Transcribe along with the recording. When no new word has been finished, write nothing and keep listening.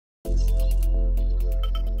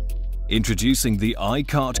Introducing the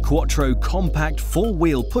iCart Quattro compact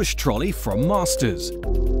 4-wheel push trolley from Masters.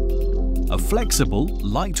 A flexible,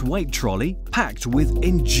 lightweight trolley packed with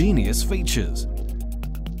ingenious features.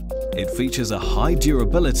 It features a high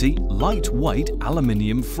durability, lightweight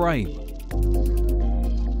aluminium frame.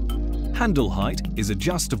 Handle height is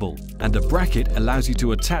adjustable and a bracket allows you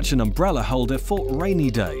to attach an umbrella holder for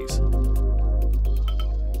rainy days.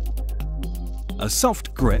 A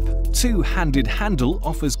soft grip, two-handed handle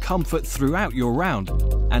offers comfort throughout your round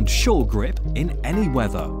and sure grip in any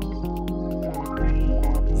weather.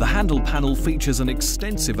 The handle panel features an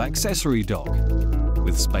extensive accessory dock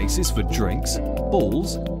with spaces for drinks,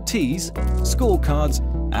 balls, tees, scorecards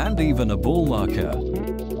and even a ball marker.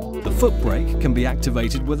 The foot brake can be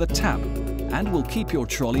activated with a tap and will keep your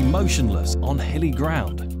trolley motionless on hilly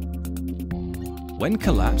ground. When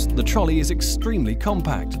collapsed, the trolley is extremely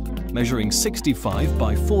compact, measuring 65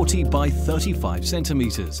 by 40 by 35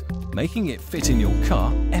 centimeters, making it fit in your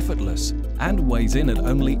car effortless and weighs in at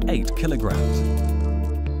only 8 kilograms.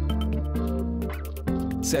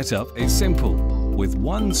 Setup is simple. With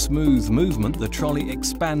one smooth movement, the trolley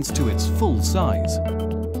expands to its full size.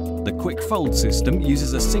 The quick fold system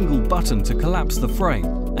uses a single button to collapse the frame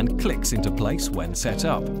and clicks into place when set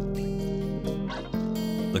up.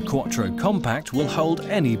 The Quattro Compact will hold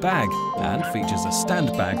any bag and features a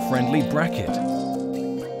stand bag friendly bracket.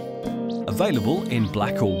 Available in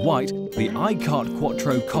black or white, the iCart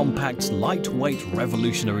Quattro Compact's lightweight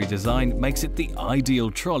revolutionary design makes it the ideal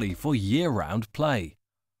trolley for year-round play.